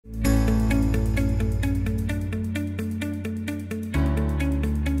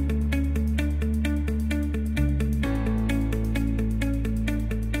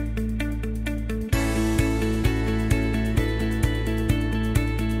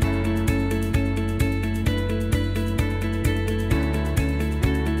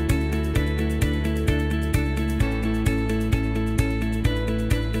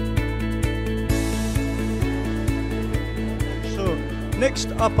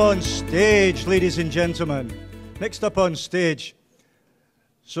Next up on stage, ladies and gentlemen. Next up on stage.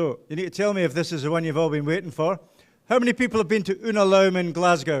 So, you need to tell me if this is the one you've all been waiting for. How many people have been to Unalome in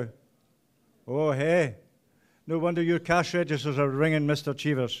Glasgow? Oh, hey. No wonder your cash registers are ringing, Mr.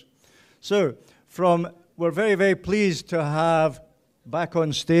 Cheevers. So, we're very, very pleased to have back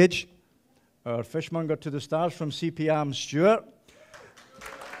on stage our fishmonger to the stars from CPM, Stuart.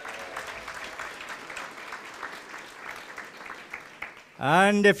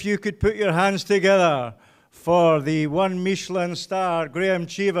 And if you could put your hands together for the one Michelin star, Graeme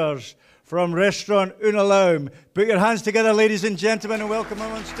Cheevers, from restaurant Unalome. Put your hands together, ladies and gentlemen, and welcome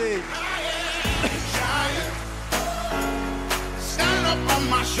him on stage. Stand up on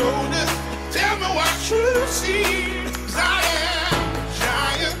my shoulders, tell me what you see. I am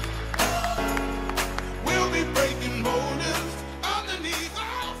giant, we'll be breaking boulders underneath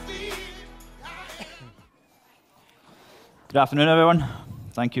our feet. Good afternoon, everyone.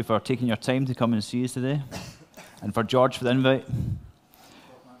 Thank you for taking your time to come and see us today, and for George for the invite.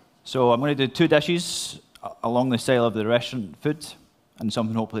 So I'm going to do 2 dishes along the style of the restaurant food, and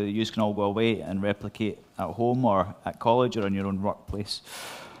something hopefully that you can all go away and replicate at home or at college or in your own workplace.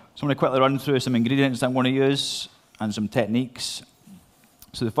 So I'm going to quickly run through some ingredients that I'm going to use and some techniques.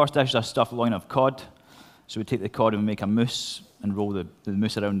 So the first dish is a stuffed loin of cod. So we take the cod and we make a mousse and roll the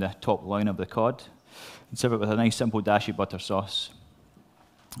mousse around the top loin of the cod and serve it with a nice simple dashi butter sauce.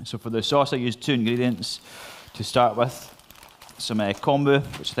 So for the sauce I use 2 ingredients to start with. Some kombu,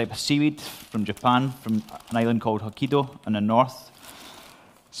 which is a type of seaweed from Japan, from an island called Hokkaido in the north.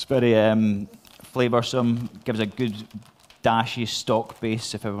 It's very flavoursome, gives a good dashi stock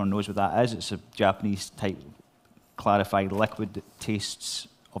base, if everyone knows what that is. It's a Japanese type clarified liquid that tastes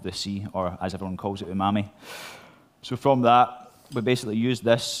of the sea, or as everyone calls it, umami. So from that, we basically use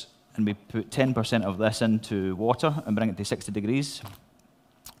this and we put 10% of this into water and bring it to 60 degrees.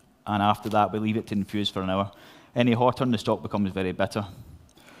 And after that, we leave it to infuse for an hour. Any hotter and the stock becomes very bitter.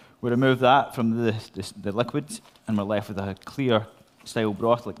 We remove that from the liquid, and we're left with a clear style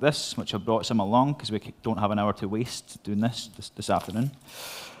broth like this, which I've brought some along because we don't have an hour to waste doing this afternoon.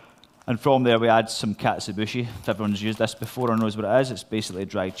 And from there, we add some katsuobushi. If everyone's used this before or knows what it is, it's basically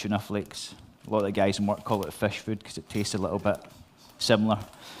dried tuna flakes. A lot of the guys in work call it fish food because it tastes a little bit similar.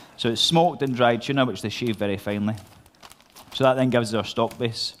 So it's smoked and dried tuna, which they shave very finely. So that then gives us our stock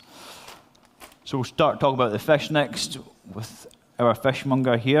base. So we'll start talking about the fish next with our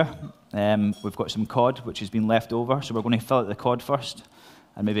fishmonger here. We've got some cod, which has been left over. So we're going to fillet the cod first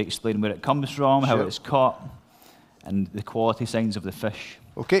and maybe explain where it comes from, how it's caught, and the quality signs of the fish.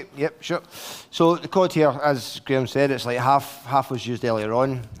 Okay, yep, sure. So the cod here, as Graeme said, it's like half was used earlier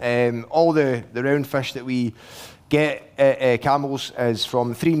on. All the round fish that we get at Camels is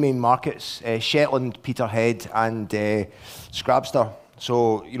from 3 main markets, Shetland, Peterhead and Scrabster.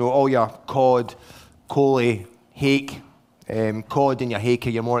 So, you know, all your cod, collie, hake, cod and your hake are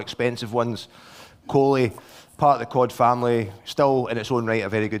your more expensive ones. Collie, part of the cod family, still in its own right a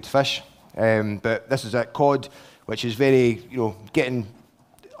very good fish. But this is it, cod, which is very, you know, getting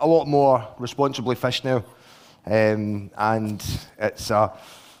a lot more responsibly fished now. And it's,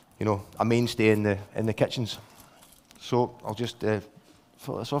 you know, a mainstay in the kitchens. So I'll just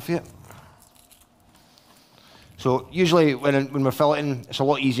fill this off here. So usually when we're filleting, it's a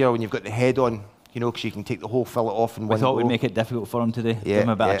lot easier when you've got the head on, you know, because you can take the whole fillet off in one go. We thought we'd make it difficult for him today. Yeah, give him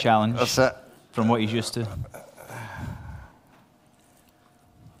a bit of a challenge. That's it. From what he's used to.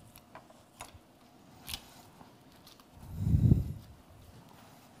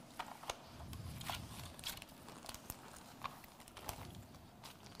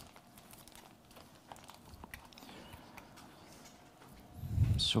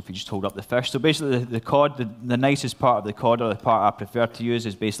 So if you just hold up the fish. So basically the cod, the nicest part of the cod, or the part I prefer to use,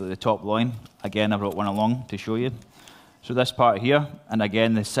 is basically the top loin. Again, I brought one along to show you. So this part here, and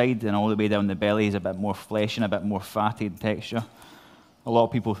again the side and all the way down the belly is a bit more fleshy and a bit more fatty in texture. A lot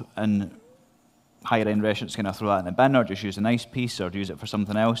of people in higher end restaurants kind of throw that in the bin or just use a nice piece or use it for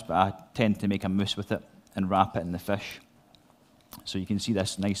something else, but I tend to make a mousse with it and wrap it in the fish. So you can see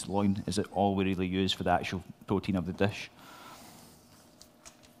this nice loin is all we really use for the actual protein of the dish.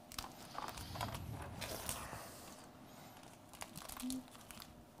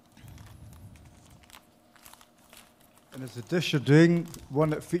 And is the dish you're doing one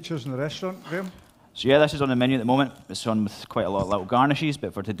that features in the restaurant, Graeme? So yeah, this is on the menu at the moment. It's on with quite a lot of little garnishes,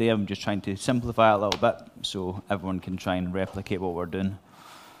 but for today I'm just trying to simplify it a little bit so everyone can try and replicate what we're doing.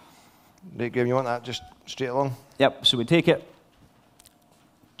 Right, Graeme, you want that just straight along? Yep, so we take it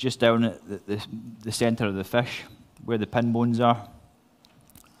just down at the centre of the fish, where the pin bones are.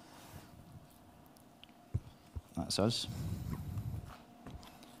 That's us.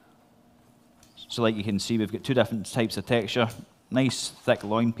 So like you can see, we've got two different types of texture. Nice thick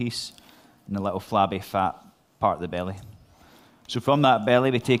loin piece and a little flabby fat part of the belly. So from that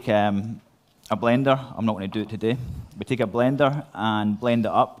belly, we take a blender. I'm not going to do it today. We take a blender and blend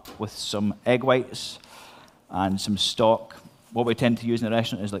it up with some egg whites and some stock. What we tend to use in the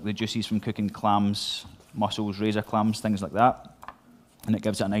restaurant is like the juices from cooking clams, mussels, razor clams, things like that. And it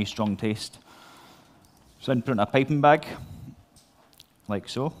gives it a nice strong taste. So then put it in a piping bag, like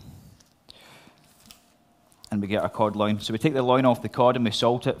so. And we get our cod loin. So we take the loin off the cod and we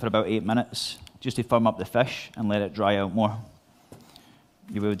salt it for about 8 minutes, just to firm up the fish and let it dry out more.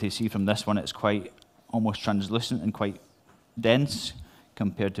 You'll be able to see from this one, it's quite almost translucent and quite dense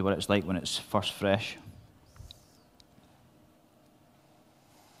compared to what it's like when it's first fresh.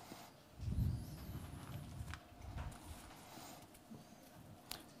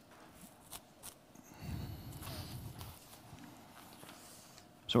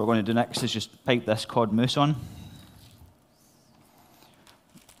 So what we're going to do next is just pipe this cod mousse on.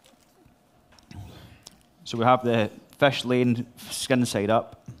 So we have the fish laying skin side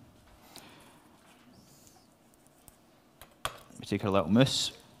up. We take our little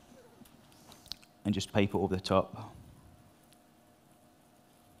mousse and just pipe it over the top.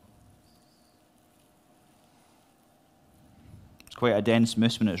 It's quite a dense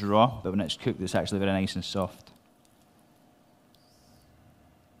mousse when it's raw, but when it's cooked, it's actually very nice and soft.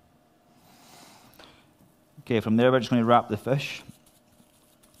 Okay, from there we're just going to wrap the fish.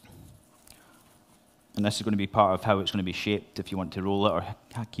 And this is going to be part of how it's going to be shaped. If you want to roll it or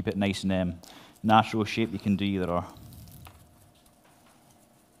keep it nice and natural shape, you can do either or.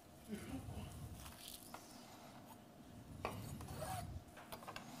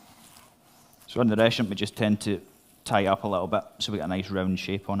 So in the restaurant, we just tend to tie it up a little bit so we get a nice round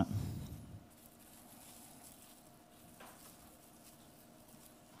shape on it.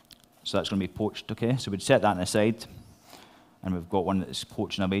 So that's going to be poached, okay? So we'd set that on the side, and we've got one that's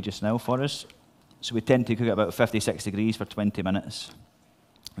poaching away just now for us. So we tend to cook it about 56 degrees for 20 minutes.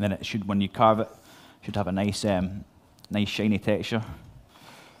 And then it should, when you carve it, should have a nice, nice shiny texture.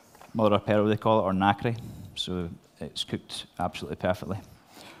 Mother of pearl, they call it, or nacre. So it's cooked absolutely perfectly.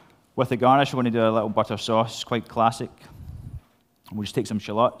 With the garnish, we're going to do a little butter sauce, quite classic. We'll just take some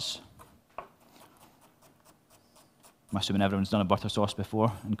shallots. I'm assuming everyone's done a butter sauce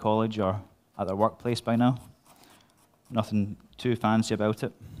before in college or at their workplace by now. Nothing too fancy about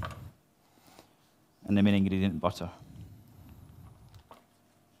it. And the main ingredient, butter.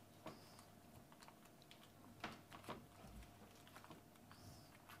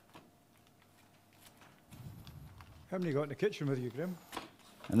 How many you got in the kitchen with you, Graeme?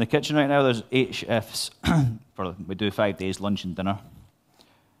 In the kitchen right now, there's 8 chefs. We do 5 days, lunch and dinner.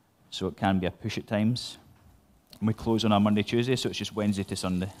 So it can be a push at times. And we close on a Monday, Tuesday, so it's just Wednesday to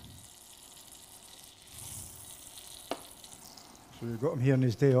Sunday. So we've got him here on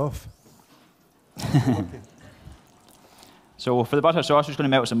his day off. Okay. So for the butter sauce, we're just going to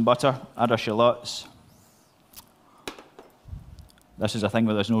melt some butter, add our shallots. This is a thing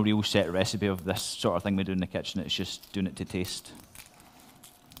where there's no real set recipe of this sort of thing we do in the kitchen. It's just doing it to taste.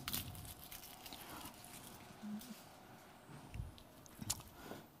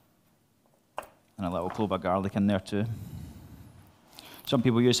 And a little clove of garlic in there too. Some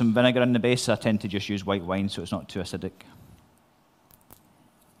people use some vinegar in the base. I tend to just use white wine so it's not too acidic.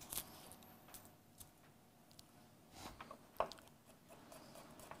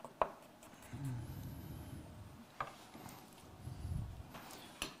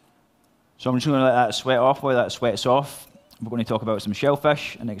 So I'm just going to let that sweat off. While that sweats off, we're going to talk about some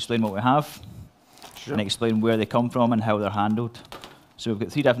shellfish and explain what we have. Sure. And explain where they come from and how they're handled. So we've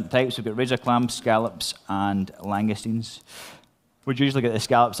got 3 different types. We've got razor clams, scallops, and langoustines. We'd usually get the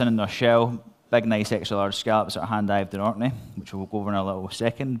scallops in their shell, big, nice, extra large scallops that are hand-dived in Orkney, which we'll go over in a little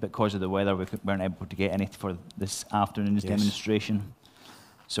second. Because of the weather, we weren't able to get any for this afternoon's demonstration.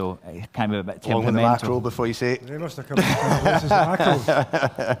 So it can be a bit temperamental. Along with the mackerel before you say it. They must have come from places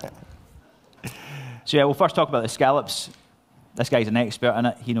mackerel. So yeah, we'll first talk about the scallops. This guy's an expert in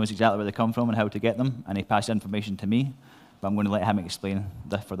it. He knows exactly where they come from and how to get them, and he passed information to me. But I'm going to let him explain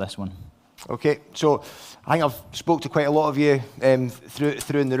for this one. Okay, so I think I've spoke to quite a lot of you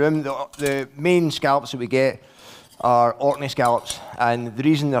through in the room. The main scallops that we get are Orkney scallops, and the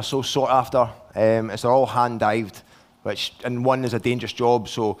reason they're so sought after is they're all hand-dived, and one is a dangerous job,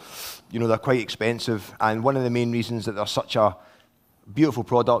 so they're quite expensive. And one of the main reasons that they're such a beautiful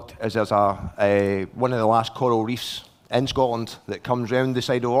product is there's one of the last coral reefs in Scotland that comes round the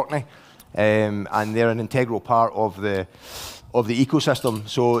side of Orkney. And they're an integral part of the ecosystem.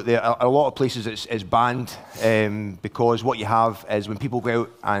 So there are a lot of places it's banned because what you have is when people go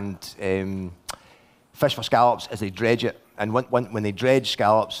out and fish for scallops is they dredge it, and when they dredge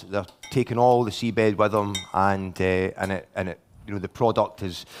scallops, they're taking all the seabed with them, and it you know, the product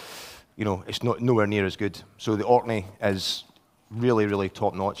is, you know, it's nowhere near as good. So the Orkney is really, really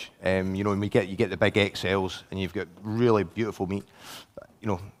top notch. You know, and you get the big XLs, and you've got really beautiful meat. You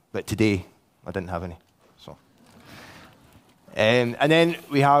know, but today I didn't have any. So, and then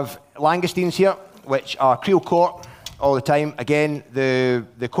we have langoustines here, which are creel caught all the time. Again,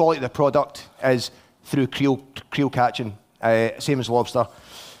 the quality of the product is through creel catching, same as lobster.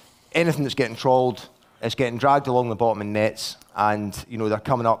 Anything that's getting trawled is getting dragged along the bottom in nets, and you know, they're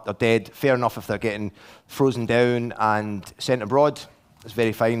coming up, they're dead. Fair enough if they're getting frozen down and sent abroad, it's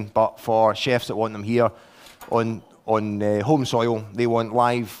very fine. But for chefs that want them here on home soil, they want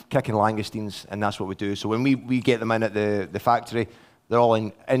live kicking langoustines, and that's what we do. So when we get them in at the factory, they're all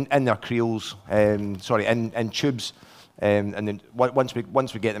in their creels, in tubes. And then once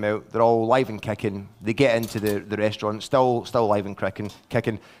we get them out, they're all live and kicking. They get into the restaurant, still live and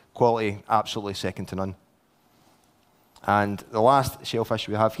kicking. Quality absolutely second to none. And the last shellfish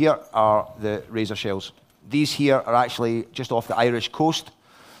we have here are the razor shells. These here are actually just off the Irish coast.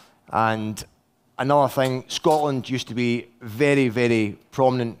 And another thing, Scotland used to be very, very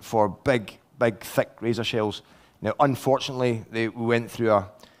prominent for big, thick razor shells. Now, unfortunately, we went through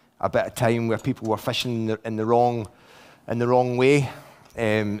a bit of time where people were fishing in the wrong way.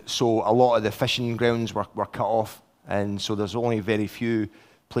 So a lot of the fishing grounds were cut off, and so there's only very few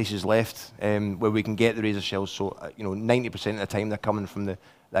places left where we can get the razor shells. So you know, 90% of the time they're coming from the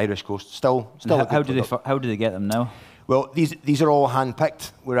Irish coast. Still. How do they get them now? Well, these are all hand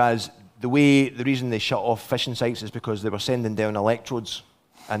picked. Whereas the reason they shut off fishing sites is because they were sending down electrodes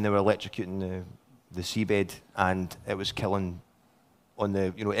and they were electrocuting the seabed, and it was killing on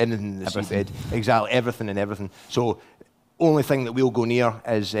the, you know, anything in the seabed. Exactly, everything. So only thing that we'll go near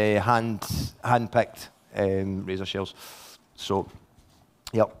is hand picked razor shells. So.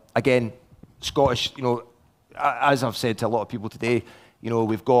 Yep. Again, Scottish, you know, as I've said to a lot of people today, you know,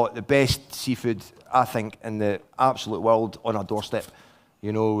 we've got the best seafood, I think, in the absolute world on our doorstep.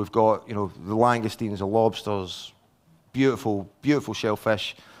 You know, we've got, you know, the langoustines, the lobsters, beautiful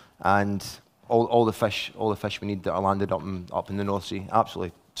shellfish, and all the fish we need that are landed up in the North Sea.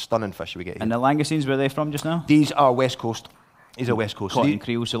 Absolutely stunning fish we get here. And the langoustines, where are they from just now? These are West Coast. These are West Coast. Caught in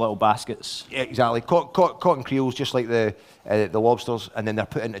creels, so little baskets. Yeah, exactly. Caught in creels, just like the lobsters, and then they're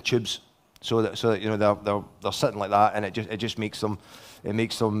put into tubes, so that you know they're sitting like that, and it just makes them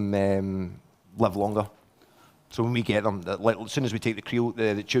live longer. So when we get them, like, as soon as we take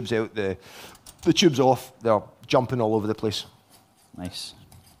the tubes out, the tubes off, they're jumping all over the place. Nice.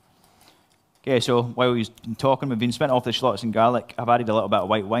 Okay, so while we've been talking, we've been spent off the shallots and garlic. I've added a little bit of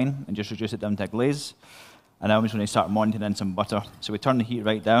white wine and just reduced it down to a glaze. And now I'm just going to start mounting in some butter. So we turn the heat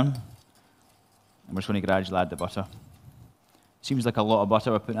right down, and we're just going to gradually add the butter. Seems like a lot of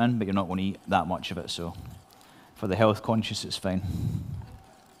butter we're putting in, but you're not going to eat that much of it, so for the health conscious, it's fine.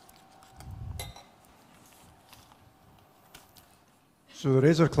 So the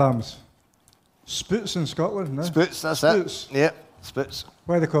razor clams, spoots in Scotland, no? Spoots, that's spoots. it. Yeah, spoots.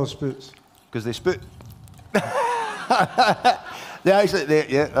 Why are they called spoots? Because they spoot. Yeah, that's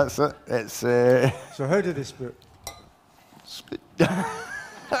it. It's. So how do they spoot? Spoot.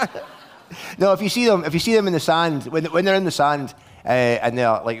 No, if you see them in the sand, when they're in the sand, and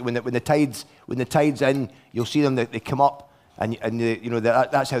they're like when the tide's in, you'll see them. They come up, and you know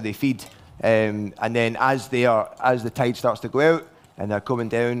that's how they feed. And then as the tide starts to go out and they're coming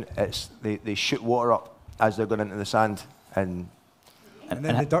down, they shoot water up as they're going into the sand, and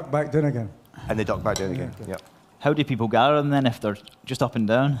then they duck back down again. And they duck back down again. Okay. Yep. How do people gather them then if they're just up and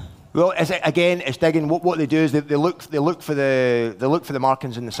down? Well, it's digging. What they do is they look for the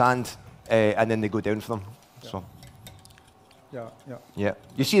markings in the sand, and then they go down for them. Yeah. So. Yeah.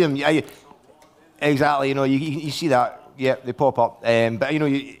 You see them. Yeah, exactly. You know, you see that. Yeah, they pop up. But you know,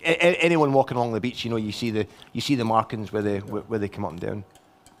 anyone walking along the beach, you know, you see the markings where they come up and down.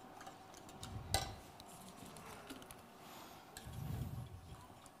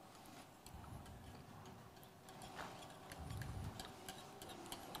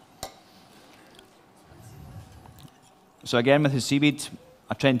 So again, with the seaweed,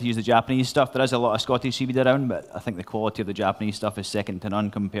 I tend to use the Japanese stuff. There is a lot of Scottish seaweed around, but I think the quality of the Japanese stuff is second to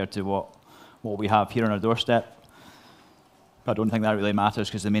none compared to what we have here on our doorstep. But I don't think that really matters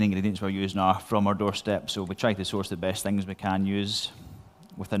because the main ingredients we're using are from our doorstep, so we try to source the best things we can use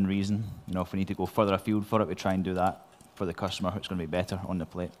within reason. You know, if we need to go further afield for it, we try and do that for the customer. It's going to be better on the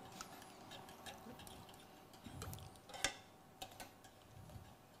plate.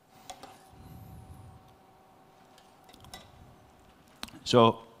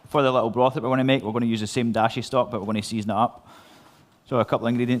 So For the little broth that we're going to make, we're going to use the same dashi stock, but we're going to season it up. So a couple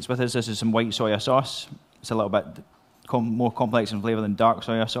of ingredients with us. This is some white soya sauce. It's a little bit more complex in flavour than dark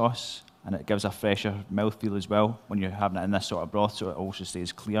soya sauce, and it gives a fresher mouthfeel as well when you're having it in this sort of broth, so it also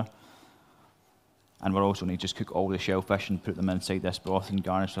stays clear. And we're also going to just cook all the shellfish and put them inside this broth and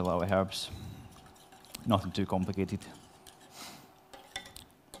garnish with little herbs. Nothing too complicated.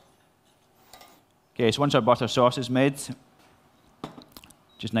 Okay, so once our butter sauce is made,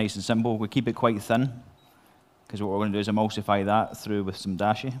 just nice and simple, we keep it quite thin, because what we're going to do is emulsify that through with some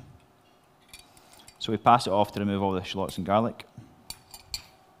dashi. So we pass it off to remove all the shallots and garlic.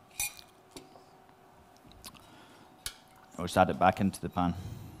 We'll just add it back into the pan.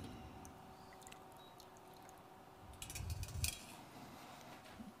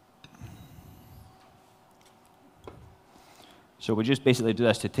 So we just basically do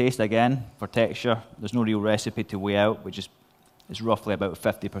this to taste again, for texture. There's no real recipe to weigh out. It's roughly about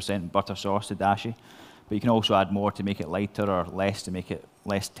 50% butter sauce to dashi. But you can also add more to make it lighter or less to make it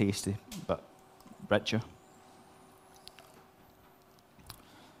less tasty, but richer.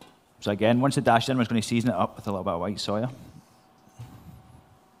 So again, once the dashi in, we're just going to season it up with a little bit of white soya.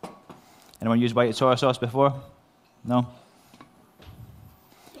 Anyone used white soya sauce before? No?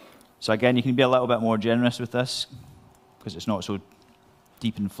 So again, you can be a little bit more generous with this, because it's not so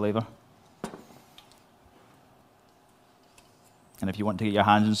deep in flavour. And if you want to get your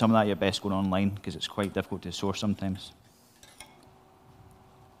hands on some of that, you're best going online, because it's quite difficult to source sometimes.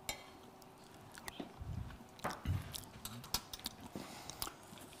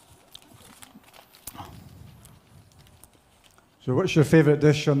 So what's your favourite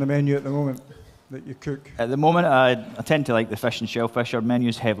dish on the menu at the moment that you cook? At the moment, I tend to like the fish and shellfish. Our menu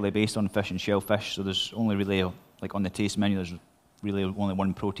is heavily based on fish and shellfish, so there's only really, like on the taste menu, there's really only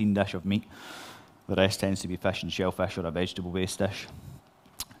one protein dish of meat. The rest tends to be fish and shellfish or a vegetable-based dish.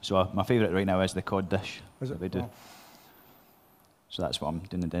 So my favourite right now is the cod dish that we do. So that's what I'm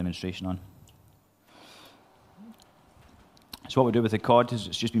doing the demonstration on. So what we do with the cod is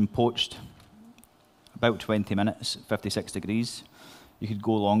it's just been poached about 20 minutes, 56 degrees. You could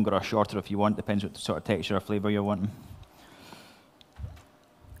go longer or shorter if you want, depends what sort of texture or flavour you're wanting.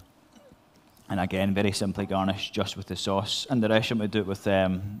 And again, very simply garnished just with the sauce. And the rest I'm going to do it with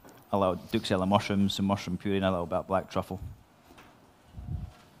a little duxella mushrooms, some mushroom puree, and a little bit of black truffle.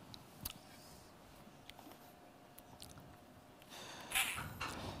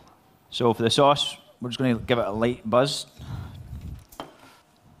 So for the sauce, we're just going to give it a light buzz.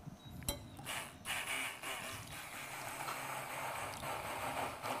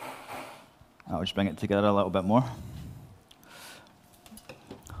 I'll just bring it together a little bit more.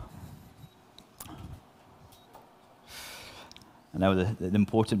 And now the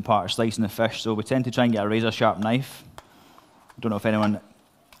important part of slicing the fish. So we tend to try and get a razor sharp knife. I don't know if anyone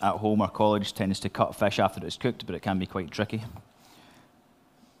at home or college tends to cut fish after it's cooked, but it can be quite tricky.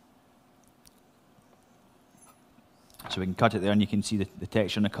 So we can cut it there and you can see the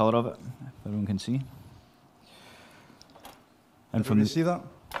texture and the colour of it, if everyone can see. And Can you see that?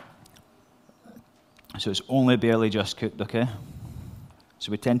 So it's only barely just cooked, okay?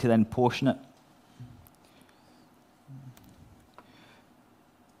 So we tend to then portion it.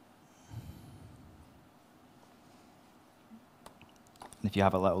 And if you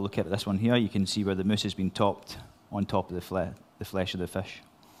have a little look at this one here, you can see where the mousse has been topped on top of the flesh of the fish.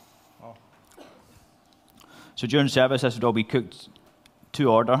 Oh. So during service, this would all be cooked to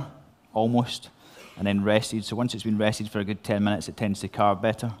order, almost, and then rested. So once it's been rested for a good 10 minutes, it tends to carve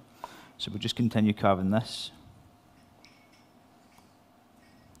better. So we'll just continue carving this.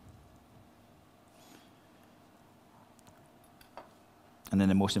 And then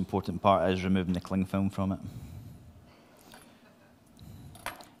the most important part is removing the cling film from it.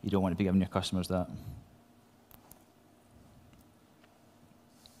 You don't want to be giving your customers that.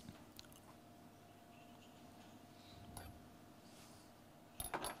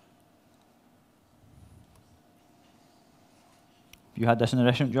 You had this in the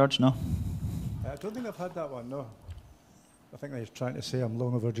restaurant, George? No? I don't think I've had that one, no. I think they're trying to say I'm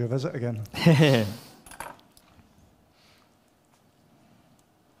long overdue a visit again.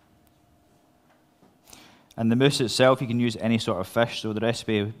 And the mousse itself, you can use any sort of fish, so the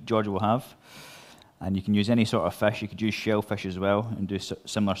recipe George will have. And you can use any sort of fish. You could use shellfish as well and do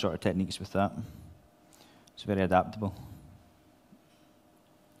similar sort of techniques with that. It's very adaptable.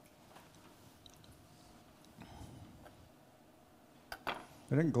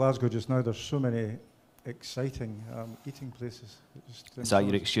 I think in Glasgow just now there's so many exciting eating places. Is that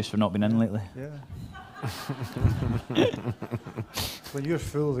your excuse for not being in lately? Yeah. When you're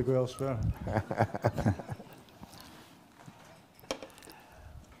full, they go elsewhere.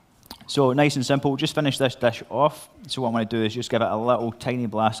 So nice and simple, just finish this dish off. So what I'm going to do is just give it a little tiny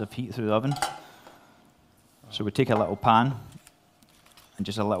blast of heat through the oven. So we take a little pan and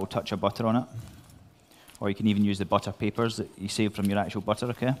just a little touch of butter on it. Or you can even use the butter papers that you save from your actual butter,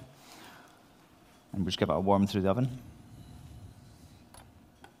 okay? And we'll just give it a warm through the oven.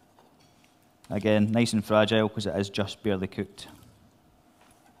 Again, nice and fragile because it is just barely cooked.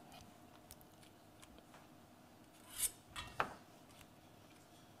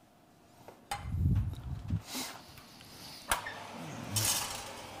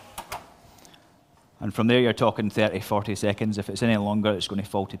 And from there, you're talking 30, 40 seconds. If it's any longer, it's going to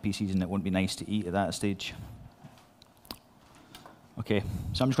fall to pieces and it won't be nice to eat at that stage. Okay,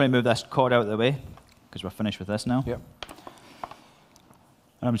 so I'm just going to move this cod out of the way because we're finished with this now. Yep.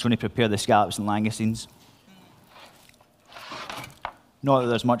 And I'm just going to prepare the scallops and langoustines. Not that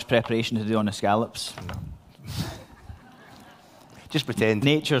there's much preparation to do on the scallops. No. Just pretend.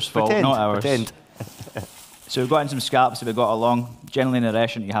 Nature's fault, not ours. Pretend. So we've got in some scallops that we got along. Generally in a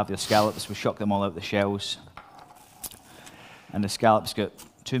restaurant you have your scallops, we shuck them all out the shells. And the scallops got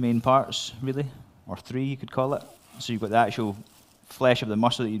two main parts, really, or three you could call it. So you've got the actual flesh of the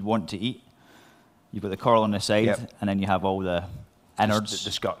muscle that you'd want to eat. You've got the coral on the side, yep. And then you have all the innards.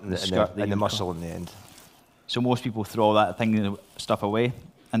 The skirt and the muscle in the end. So most people throw all that stuff away.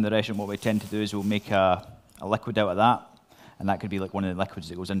 In the restaurant what we tend to do is we'll make a liquid out of that. And that could be like one of the liquids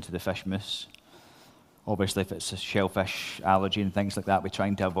that goes into the fish mousse. Obviously, if it's a shellfish allergy and things like that, we're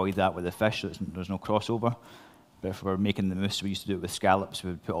trying to avoid that with the fish, so there's no crossover. But if we're making the mousse, we used to do it with scallops.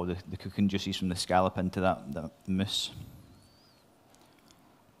 We would put all the cooking juices from the scallop into that mousse.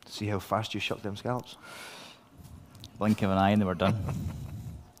 See how fast you shuck them scallops? Blink of an eye and they were done.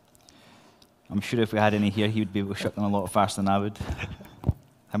 I'm sure if we had any here, he would be able to shuck them a lot faster than I would.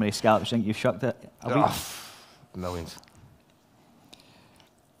 How many scallops do you think you've shucked it a week? Millions.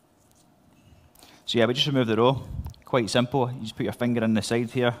 So yeah, we just remove the roe. Quite simple. You just put your finger in the side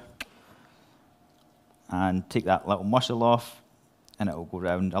here and take that little muscle off and it will go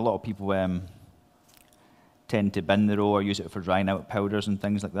round. A lot of people tend to bin the roe or use it for drying out powders and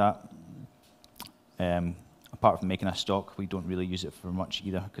things like that. Apart from making a stock, we don't really use it for much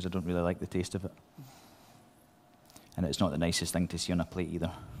either because I don't really like the taste of it. And it's not the nicest thing to see on a plate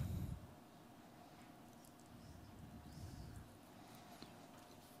either.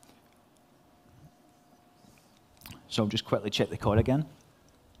 So I'll just quickly check the cod again.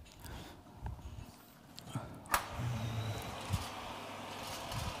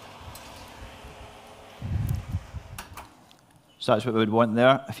 So that's what we would want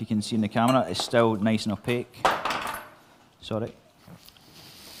there. If you can see in the camera, it's still nice and opaque. Sorry.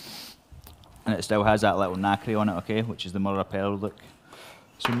 And it still has that little nacre on it, okay, which is the mother of pearl look.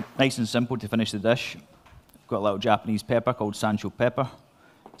 So nice and simple to finish the dish. Got a little Japanese pepper called Sancho pepper.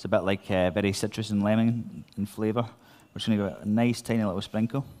 It's a bit like very citrus and lemon in flavour. We're just going to give it a nice tiny little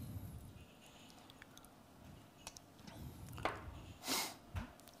sprinkle.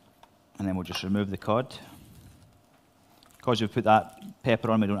 And then we'll just remove the cod. Because we've put that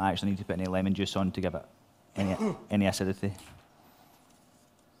pepper on, we don't actually need to put any lemon juice on to give it any acidity.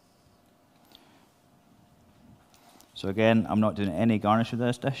 So again, I'm not doing any garnish with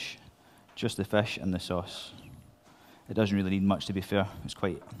this dish, just the fish and the sauce. It doesn't really need much, to be fair. It's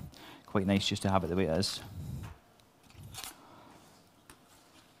quite nice just to have it the way it is.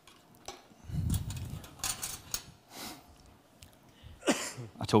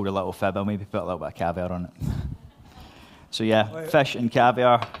 I told a little fib, I'll maybe put a little bit of caviar on it. So yeah, fish and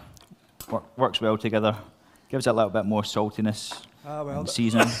caviar works well together. Gives it a little bit more saltiness and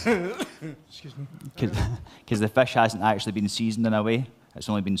seasoning. Excuse me. Because the fish hasn't actually been seasoned in a way. It's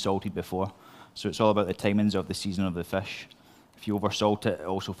only been salted before. So it's all about the timings of the seasoning of the fish. If you oversalt it, it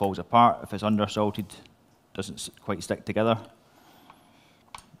also falls apart. If it's undersalted, it doesn't quite stick together.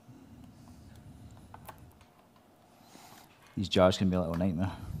 These jars can be a little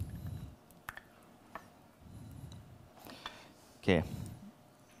nightmare. Okay.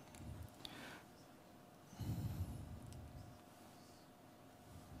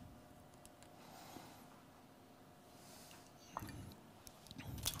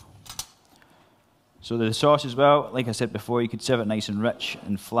 So the sauce as well, like I said before, you could serve it nice and rich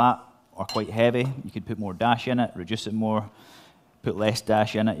and flat or quite heavy. You could put more dashi in it, reduce it more, put less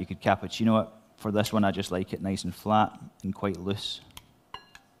dashi in it. You could cappuccino it. For this one, I just like it nice and flat and quite loose.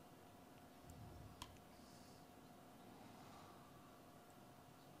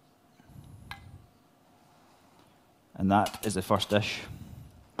 And that is the first dish.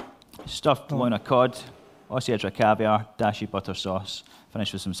 Stuffed loin of cod, Ossetra caviar, dashi butter sauce,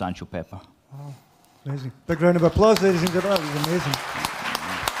 finished with some Sancho pepper. Wow, amazing. Big round of applause, ladies and gentlemen. That was amazing.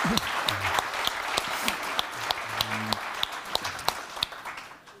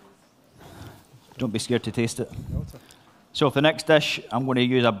 don't be scared to taste it. So for the next dish, I'm going to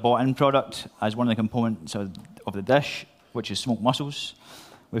use a bought-in product as one of the components of the dish, which is smoked mussels.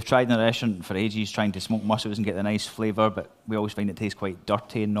 We've tried in the restaurant for ages trying to smoke mussels and get the nice flavour, but we always find it tastes quite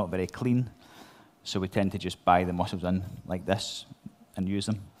dirty and not very clean. So we tend to just buy the mussels in like this and use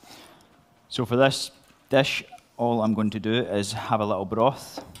them. So for this dish, all I'm going to do is have a little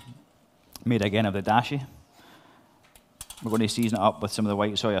broth, made again of the dashi. We're going to season it up with some of the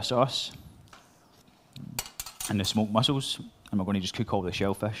white soya sauce and the smoked mussels, and we're going to just cook all the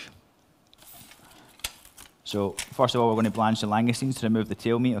shellfish. So first of all, we're going to blanch the langoustines to remove the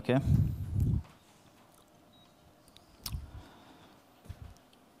tail meat, okay?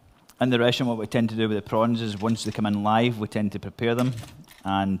 In the restaurant, what we tend to do with the prawns is once they come in live, we tend to prepare them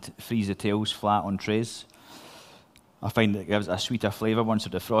and freeze the tails flat on trays. I find that it gives a sweeter flavour once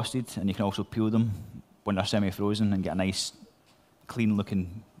they're defrosted, and you can also peel them when they're semi-frozen and get a nice,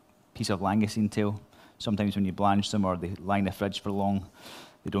 clean-looking piece of langoustine tail. Sometimes when you blanch them or they lie in the fridge for long,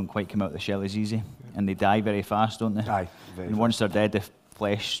 they don't quite come out of the shell as easy, and they die very fast, don't they? Aye, and once they're dead, the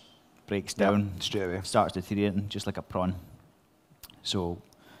flesh breaks down, straight away. Starts deteriorating, just like a prawn. So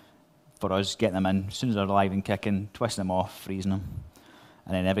for us, getting them in, as soon as they're alive and kicking, twisting them off, freezing them,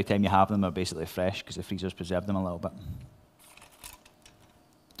 and then every time you have them, they're basically fresh because the freezers preserve them a little bit.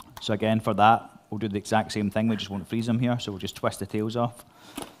 So again, for that, we'll do the exact same thing, we just won't freeze them here, so we'll just twist the tails off.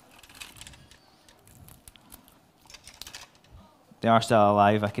 They are still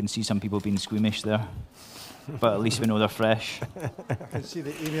alive. I can see some people being squeamish there, but at least we know they're fresh. I can see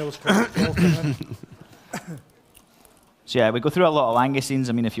the emails coming in. So yeah, we go through a lot of langoustines.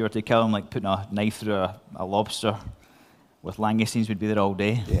 I mean, if you were to kill them, like putting a knife through a lobster with langoustines, we'd be there all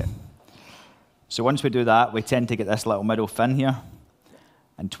day. Yeah. So once we do that, we tend to get this little middle fin here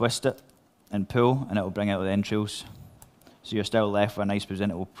and twist it and pull, and it will bring out the entrails. So you're still left with a nice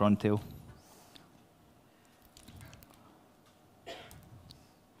presentable prawn tail.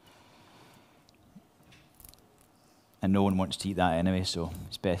 And no one wants to eat that anyway, so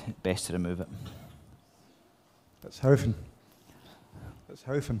it's best to remove it. That's haufen. That's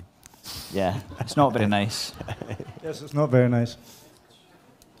haufen. Yeah, it's not very nice. Yes, it's not very nice.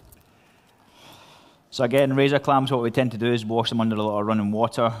 So again, razor clams, what we tend to do is wash them under a lot of running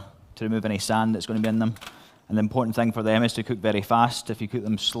water to remove any sand that's going to be in them. And the important thing for them is to cook very fast. If you cook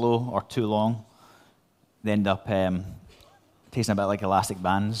them slow or too long, they end up tasting a bit like elastic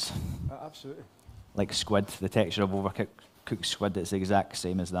bands. Absolutely. Like squid, the texture of overcooked squid, it's the exact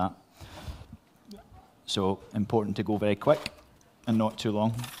same as that. So important to go very quick and not too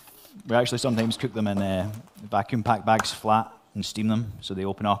long. We actually sometimes cook them in vacuum pack bags flat and steam them so they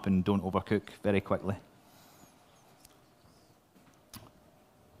open up and don't overcook very quickly.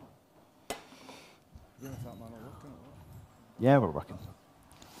 Yeah, we're working.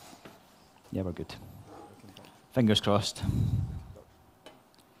 Yeah, we're good. Fingers crossed.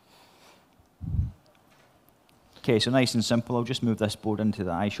 Okay, so nice and simple. I'll just move this board into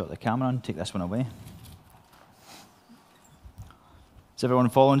the eye shot of the camera and take this one away. Is everyone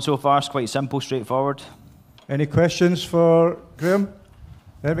following so far? It's quite simple, straightforward. Any questions for Graeme?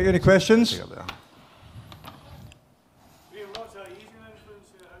 Anybody got any questions?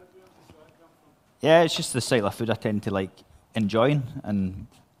 Yeah, it's just the style of food I tend to like enjoying, and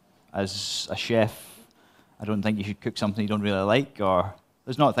as a chef, I don't think you should cook something you don't really like, or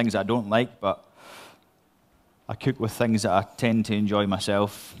there's not things that I don't like, but I cook with things that I tend to enjoy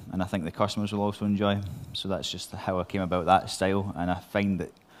myself, and I think the customers will also enjoy. So that's just how I came about that style, and I find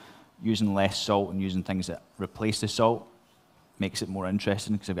that using less salt and using things that replace the salt makes it more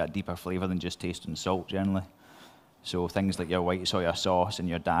interesting because they've got a deeper flavour than just tasting salt generally. So things like your white soya sauce and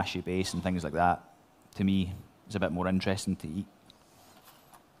your dashi base and things like that, to me, is a bit more interesting to eat.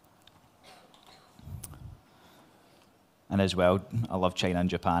 And as well, I love China and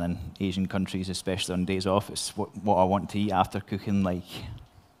Japan and Asian countries, especially on days off. It's what I want to eat after cooking like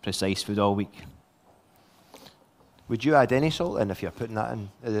precise food all week. Would you add any salt in if you're putting that in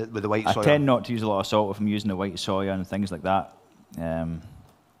with the white soya? I tend not to use a lot of salt if I'm using the white soya and things like that.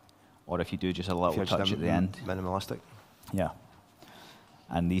 Or if you do just a little touch at the end. Minimalistic. Yeah.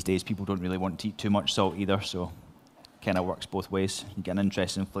 And these days people don't really want to eat too much salt either, so it kind of works both ways. You get an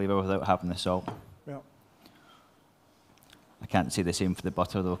interesting flavour without having the salt. Yeah. I can't say the same for the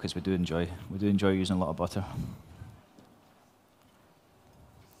butter though, because we do enjoy using a lot of butter.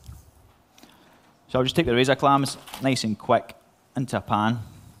 So I'll just take the razor clams, nice and quick, into a pan.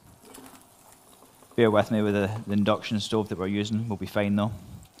 Bear with me with the induction stove that we're using, we'll be fine though.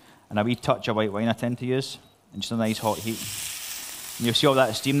 And a wee touch of white wine I tend to use, and just a nice hot heat. And you'll see all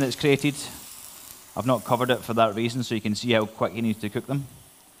that steam that's created. I've not covered it for that reason, so you can see how quick you need to cook them.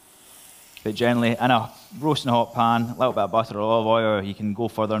 But generally, in a roasting hot pan, a little bit of butter or olive oil, or you can go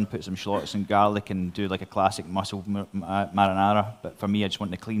further and put some shallots and garlic and do like a classic mussel marinara. But for me, I just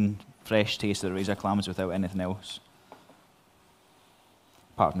want the clean, fresh taste of the razor clams without anything else.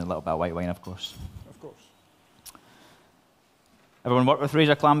 Apart from the little bit of white wine, of course. Of course. Everyone worked with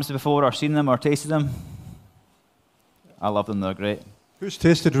razor clams before, or seen them, or tasted them? I love them, they're great. Who's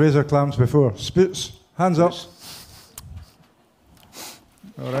tasted razor clams before? Spoots. Hands up.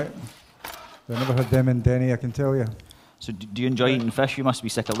 All right. I never had them in Denny, I can tell you. So do you enjoy eating fish? You must be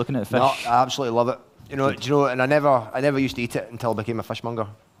sick of looking at fish. No, I absolutely love it. You know, do you know? And I never used to eat it until I became a fishmonger,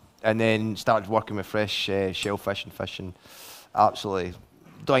 and then started working with fresh shellfish and fish, and absolutely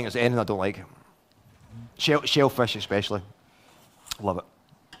don't think there's anything I don't like. Shellfish especially, love it.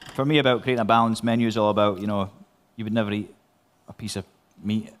 For me, about creating a balanced menu is all about, you know, you would never eat a piece of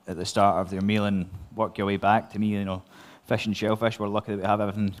meat at the start of your meal and work your way back. To me, you know, fish and shellfish, we're lucky that we have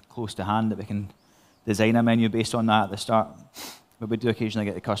everything close to hand, that we can design a menu based on that at the start. But we do occasionally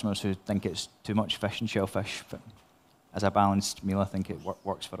get the customers who think it's too much fish and shellfish. But as a balanced meal, I think it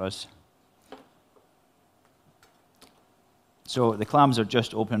works for us. So the clams are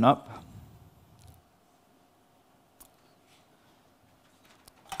just opening up.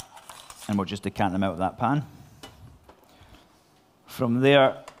 And we'll just decant them out of that pan. From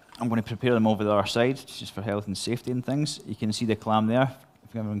there, I'm going to prepare them over the other side, just for health and safety and things. You can see the clam there,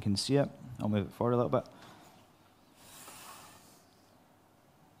 if everyone can see it. I'll move it forward a little bit.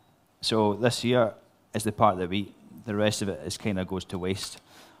 So this here is the part that we eat. The rest of it is kind of goes to waste,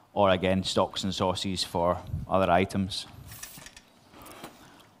 or again, stocks and sauces for other items.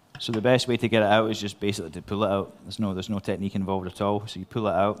 So the best way to get it out is just basically to pull it out. There's no technique involved at all. So you pull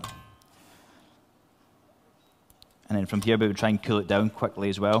it out. And then from here, we would try and cool it down quickly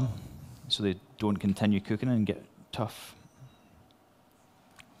as well, so they don't continue cooking and get tough.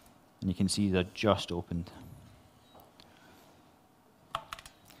 And you can see they're just opened.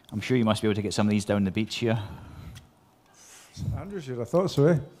 I'm sure you must be able to get some of these down the beach here. Andrews here, I thought so,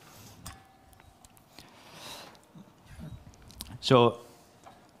 eh? So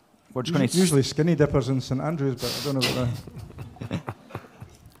we're just going to... Usually skinny dippers in St Andrews, but I don't know about that.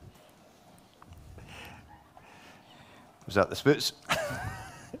 Was that the spoots?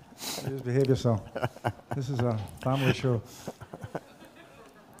 Just behave yourself. This is a family show.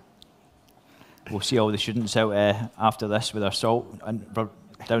 We'll see all the students out after this with their salt and down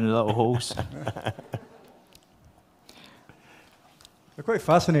the little holes. They're quite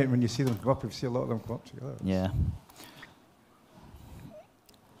fascinating when you see them come up. You see a lot of them come up together. Yeah.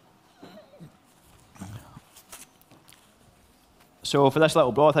 So for this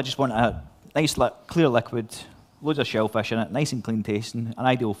little broth, I just want a nice clear liquid, loads of shellfish in it, nice and clean tasting, an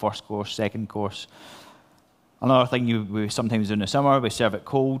ideal first course, second course. Another thing we sometimes do in the summer, we serve it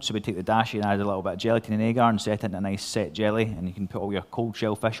cold, so we take the dashi and add a little bit of gelatin and agar and set it in a nice set jelly, and you can put all your cold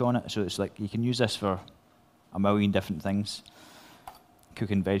shellfish on it, so it's like you can use this for a million different things.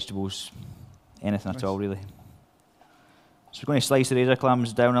 Cooking vegetables, anything at all really. So we're going to slice the razor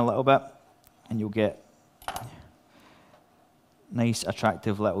clams down a little bit, and you'll get nice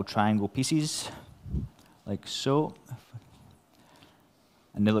attractive little triangle pieces, like so.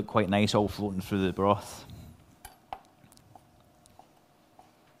 And they look quite nice all floating through the broth.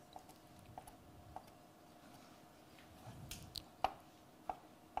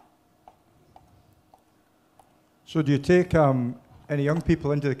 So do you take any young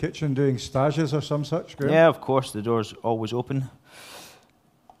people into the kitchen doing stages or some such, Graeme? Yeah, of course, the door's always open.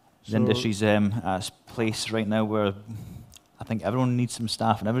 The So industry's at a place right now where I think everyone needs some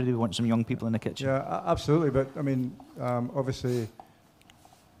staff and everybody wants some young people in the kitchen. yeah, absolutely. But I mean, obviously,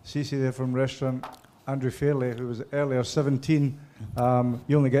 Cece there from restaurant, Andrew Fairley, who was earlier 17,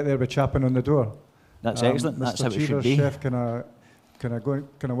 you only get there by chapping on the door. That's excellent. Mr. That's how it should Cheevers, be. chef, can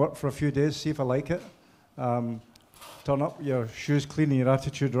I work for a few days, see if I like it. Turn up, your shoes clean and your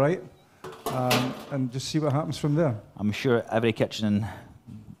attitude right, and just see what happens from there. I'm sure every kitchen in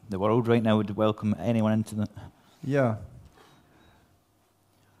the world right now would welcome anyone into it. Yeah.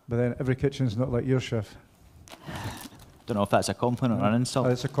 But then every kitchen's not like your chef. Don't know if that's a compliment or an insult.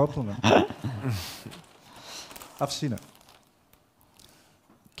 It's a compliment. I've seen it.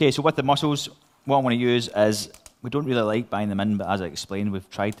 Okay, so with the mussels, what I want to use is, we don't really like buying them in, but as I explained, we've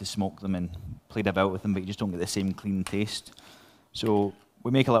tried to smoke them and played about with them, but you just don't get the same clean taste. So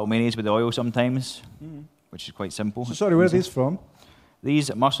we make a little mayonnaise with the oil sometimes, which is quite simple. So sorry, where are these from?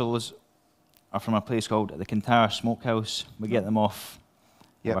 These mussels are from a place called the Kintyre Smokehouse. We get them off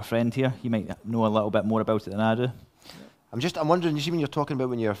our friend here. He might know a little bit more about it than I do. I'm wondering, you see when you're talking about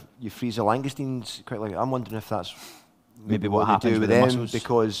when you freeze the langoustines, quite like, I'm wondering if that's maybe what they happens do with with the them. muscles.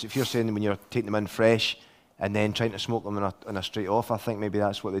 Because if you're saying when you're taking them in fresh and then trying to smoke them in a straight off, I think maybe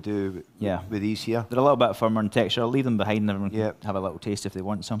that's what they do with these here. They're a little bit firmer in texture. I'll leave them behind and everyone Yeah. can have a little taste if they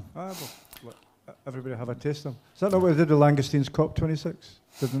want some. Everybody have a taste of them. Is that not what they did with Langoustines COP26?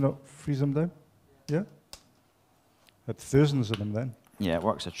 Did they not freeze them down? Yeah? Had thousands of them then. Yeah, it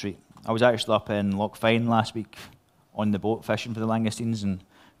works a treat. I was actually up in Loin last week on the boat fishing for the langoustines, and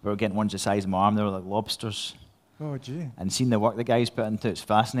we were getting ones the size of my arm. They were like lobsters. Oh, gee. And seeing the work the guys put into it's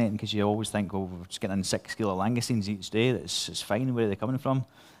fascinating, because you always think, well, we're just getting in 6 kilo langoustines each day. It's fine. Where are they coming from?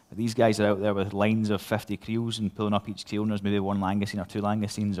 But these guys are out there with lines of 50 creels and pulling up each creel, and there's maybe 1 langoustine or 2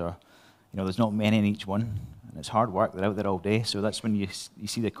 langoustines, or there's not many in each one. And it's hard work. They're out there all day. So that's when you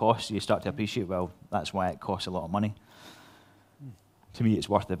see the cost, you start to appreciate, well, that's why it costs a lot of money. To me, it's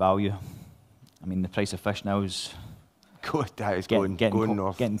worth the value. I mean, the price of fish now is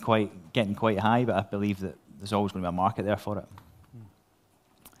getting quite high, but I believe that there's always going to be a market there for it.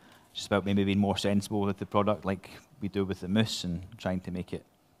 It's just about maybe being more sensible with the product, like we do with the mousse, and trying to make it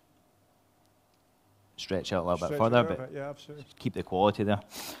stretch out a little bit further, but yeah, absolutely. Keep the quality there.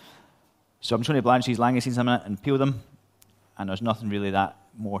 So I'm just going to blanch these langoustines in a minute and peel them, and there's nothing really that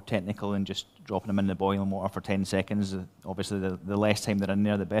more technical than just dropping them in the boiling water for 10 seconds. Obviously, the less time they're in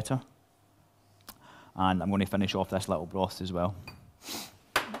there, the better. And I'm going to finish off this little broth as well.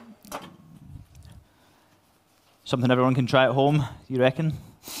 Something everyone can try at home, you reckon?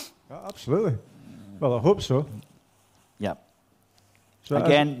 Absolutely. Well, I hope so. Yeah. So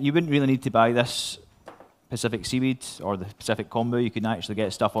again, you wouldn't really need to buy this Pacific seaweed or the Pacific combo. You can actually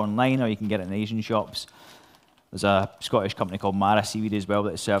get stuff online, or you can get it in Asian shops. There's a Scottish company called Mara Seaweed as well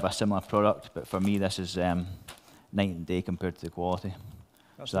that serve a similar product, but for me this is night and day compared to the quality.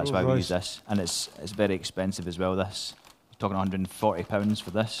 So that's why we use this. And it's very expensive as well, this. We're talking £140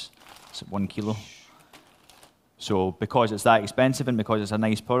 for this. It's 1 kilo. So because it's that expensive and because it's a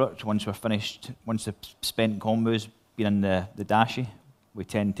nice product, once we're finished, once the spent combo's been in the dashi, we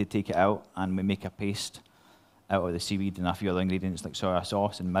tend to take it out and we make a paste out of the seaweed and a few other ingredients like soy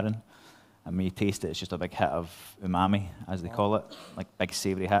sauce and mirin. And when you taste it, it's just a big hit of umami, as they call it, like big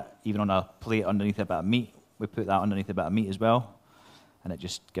savoury hit. Even on a plate underneath a bit of meat, we put that underneath a bit of meat as well. And it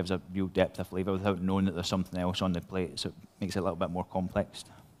just gives a real depth of flavour without knowing that there's something else on the plate, so it makes it a little bit more complex.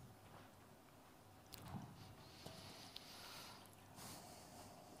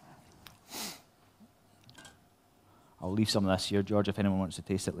 I'll leave some of this here, George, if anyone wants to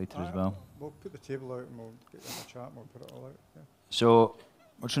taste it later as well. We'll put the table out and we'll get in the chat and we'll put it all out. Yeah. So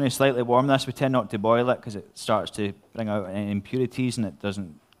we're trying to slightly warm this. We tend not to boil it because it starts to bring out any impurities and it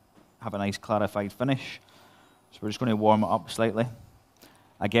doesn't have a nice clarified finish. So we're just going to warm it up slightly.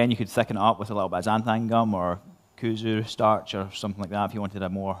 Again, you could thicken it up with a little bit of xanthan gum or kuzu starch or something like that if you wanted a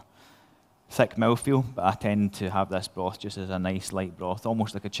more thick mouthfeel. But I tend to have this broth just as a nice light broth,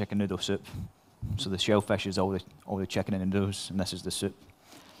 almost like a chicken noodle soup. So the shellfish is all the chicken and noodles, and this is the soup.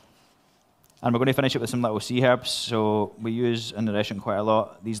 And we're going to finish it with some little sea herbs. So we use in the restaurant quite a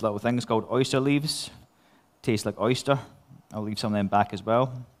lot these little things called oyster leaves. Taste like oyster. I'll leave some of them back as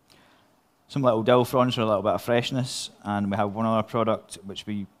well. Some little dill fronds for a little bit of freshness. And we have one other product which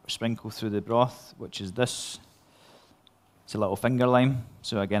we sprinkle through the broth, which is this. It's a little finger lime.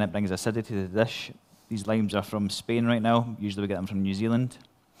 So again, it brings acidity to the dish. These limes are from Spain right now. Usually we get them from New Zealand.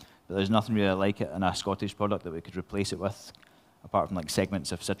 But there's nothing really like it in a Scottish product that we could replace it with, apart from like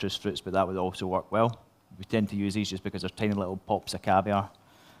segments of citrus fruits, but that would also work well. We tend to use these just because they're tiny little pops of caviar.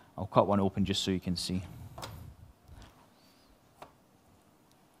 I'll cut one open just so you can see.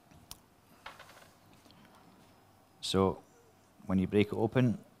 So when you break it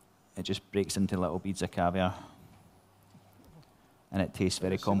open, it just breaks into little beads of caviar. And it tastes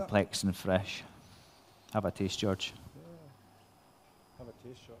very complex and fresh. Have a taste, George. Yeah. Have a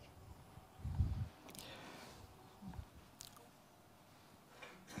taste, George.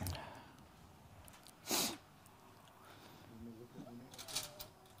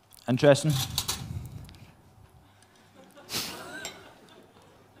 Interesting.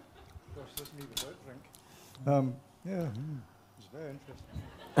 Yeah, it's very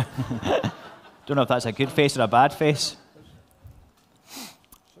interesting. Don't know if that's a good face or a bad face.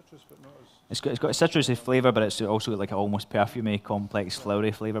 Citrus, but not as... It's got a citrusy flavour, but it's also got like an almost perfumey, complex,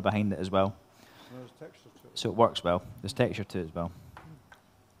 flowery flavour behind it as well. There's texture to it. So it works well. There's texture to it as well.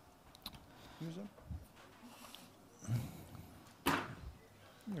 Use it.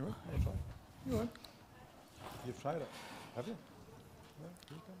 You will. I'll try. You will. You've tried it, have you? Yeah,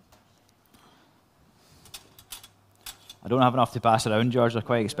 you can. I don't have enough to pass around, George. They're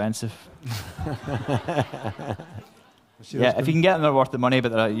quite expensive. Yeah, if you can get them, they're worth the money,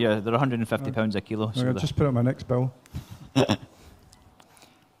 but they're £150 a kilo. So I'll just put it on my next bill.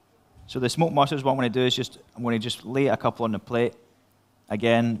 So the smoked mustards, what I'm going to do is I'm going to just lay a couple on the plate.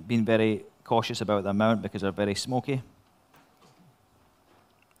 Again, being very cautious about the amount because they're very smoky.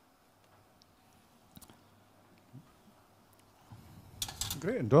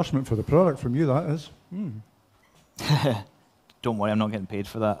 Great endorsement for the product from you, that is. Don't worry, I'm not getting paid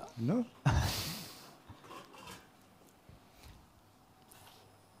for that. No.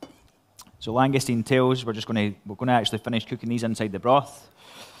 So langoustine tails, we're going to actually finish cooking these inside the broth,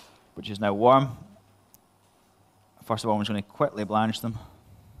 which is now warm. First of all, I'm just going to quickly blanch them.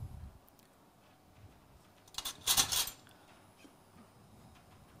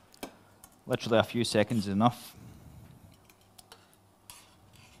 Literally a few seconds is enough.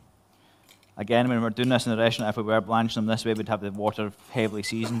 Again, when we're doing this in the restaurant, if we were blanching them this way, we'd have the water heavily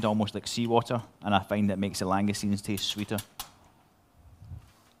seasoned, almost like seawater, and I find that makes the langoustines taste sweeter.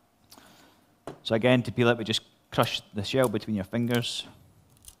 So again, to peel it, we just crush the shell between your fingers,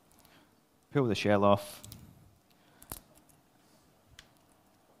 pull the shell off.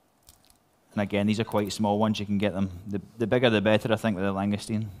 And again, these are quite small ones, you can get them. The bigger the better, I think, with the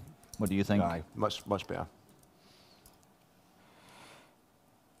langoustine. What do you think? Aye, much better.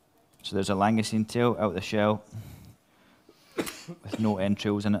 So there's a langoustine tail out of the shell with no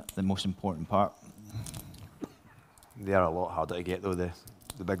entrails in it, the most important part. They are a lot harder to get though, the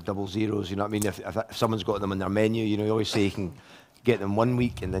big 00s, you know what I mean? If someone's got them on their menu, you know, you always say you can get them 1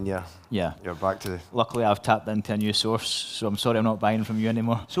 week and then you're back to the... Luckily, I've tapped into a new source, so I'm sorry I'm not buying from you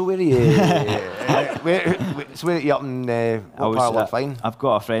anymore. So where are you? where are you up in what part of Loch Fyne? I've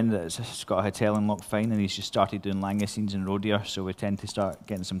got a friend that's got a hotel in Loch Fyne, and he's just started doing langoustines and roe deer, so we tend to start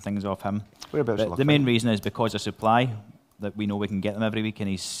getting some things off him. Whereabouts in Loch The Fyne? main reason is because of supply, that we know we can get them every week, and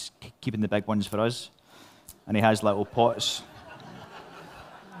he's keeping the big ones for us. And he has little pots.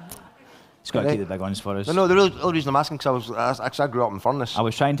 He's got to keep the big ones for us. No, the real reason I'm asking because I grew up in Furness. I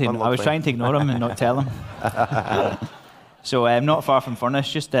was trying to ignore him and not tell him. So I'm not far from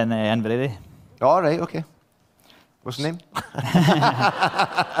Furness, just in Inverary. All right, okay. What's the name?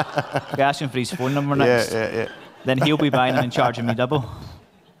 Be asking for his phone number next. Yeah. Then he'll be buying them and charging me double.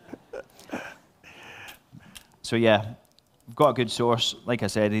 So yeah, we've got a good source. Like I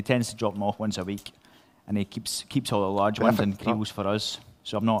said, he tends to drop them off once a week, and he keeps all the large ones and creels for us.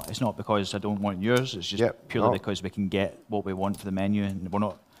 So it's not because I don't want yours. It's just purely because we can get what we want for the menu, and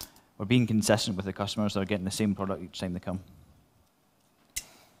we're being consistent with the customers. They're getting the same product each time they come.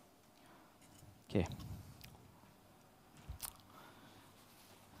 Okay.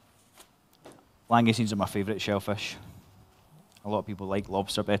 Langoustines are my favourite shellfish. A lot of people like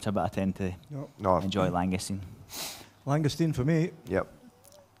lobster better, but I tend to enjoy langoustine. Langoustine for me. Yep.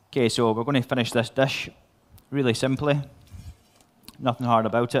 Okay, so we're going to finish this dish really simply. Nothing hard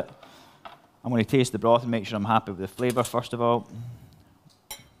about it. I'm going to taste the broth and make sure I'm happy with the flavour first of all,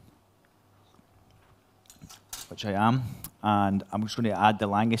 which I am. And I'm just going to add the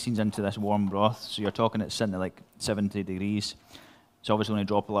langoustines into this warm broth. So you're talking it's sitting at like 70 degrees. It's obviously going to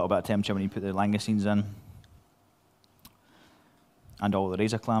drop a little bit of temperature when you put the langoustines in. And all the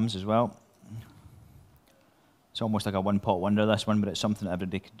razor clams as well. It's almost like a one-pot wonder, this one, but it's something that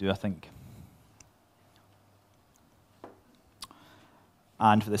everybody could do, I think.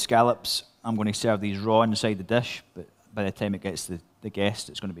 And for the scallops, I'm going to serve these raw inside the dish, but by the time it gets to the guest,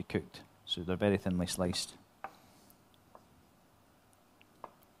 it's going to be cooked. So they're very thinly sliced.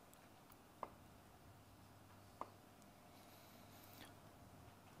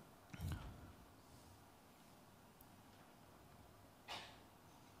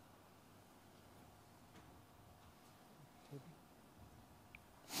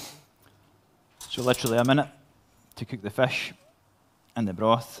 So literally a minute to cook the fish and the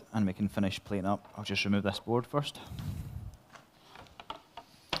broth, and we can finish plating up. I'll just remove this board first.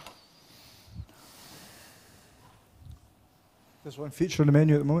 Does one feature on the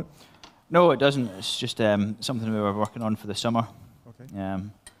menu at the moment? No, it doesn't. It's just something we were working on for the summer. Okay.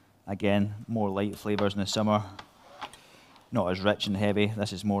 Again, more light flavours in the summer. Not as rich and heavy.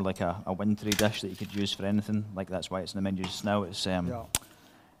 This is more like a wintry dish that you could use for anything. Like that's why it's in the menu just now. It's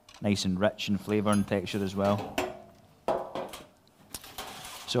nice and rich in flavour and texture as well.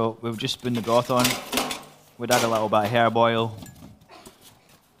 So we've just spooned the broth on. We'd add a little bit of herb oil,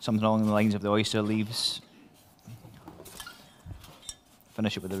 something along the lines of the oyster leaves.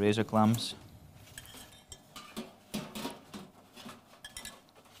 Finish it with the razor clams.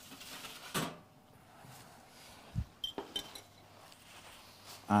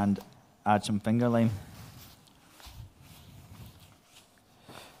 And add some finger lime.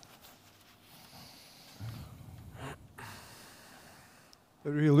 It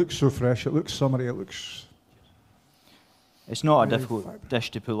really looks so fresh. It looks summery. It looks... It's not a Very difficult fibre.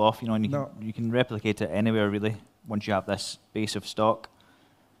 dish to pull off, you know, and No. you can replicate it anywhere really once you have this base of stock,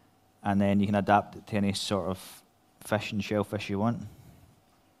 and then you can adapt it to any sort of fish and shellfish you want.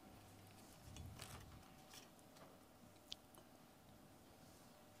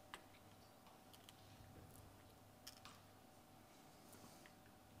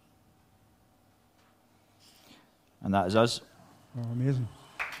 And that is us. Oh, amazing.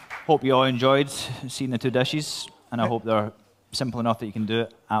 Hope you all enjoyed seeing the two dishes, and I hope they're simple enough that you can do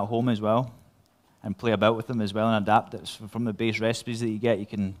it at home as well, and play about with them as well and adapt it. From the base recipes that you get, you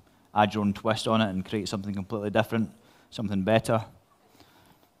can add your own twist on it and create something completely different, something better.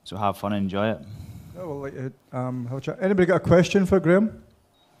 So have fun and enjoy it. Yeah, well, like, have a chat. Anybody got a question for Graeme?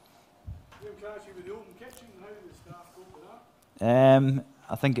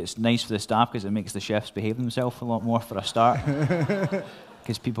 I think it's nice for the staff because it makes the chefs behave themselves a lot more for a start,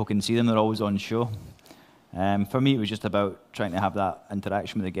 because people can see them, they're always on show. For me, it was just about trying to have that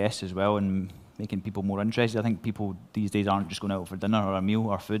interaction with the guests as well and making people more interested. I think people these days aren't just going out for dinner or a meal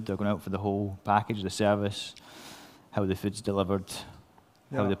or food, they're going out for the whole package, the service, how the food's delivered,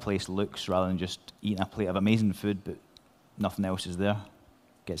 how the place looks, rather than just eating a plate of amazing food but nothing else is there.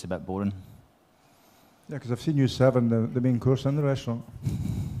 Gets a bit boring. Yeah, because I've seen you serving the main course in the restaurant.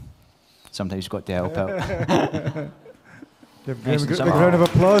 Sometimes you've got to help out. Give Nice Graeme and a simple. round of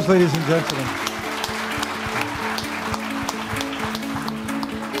applause, ladies and gentlemen.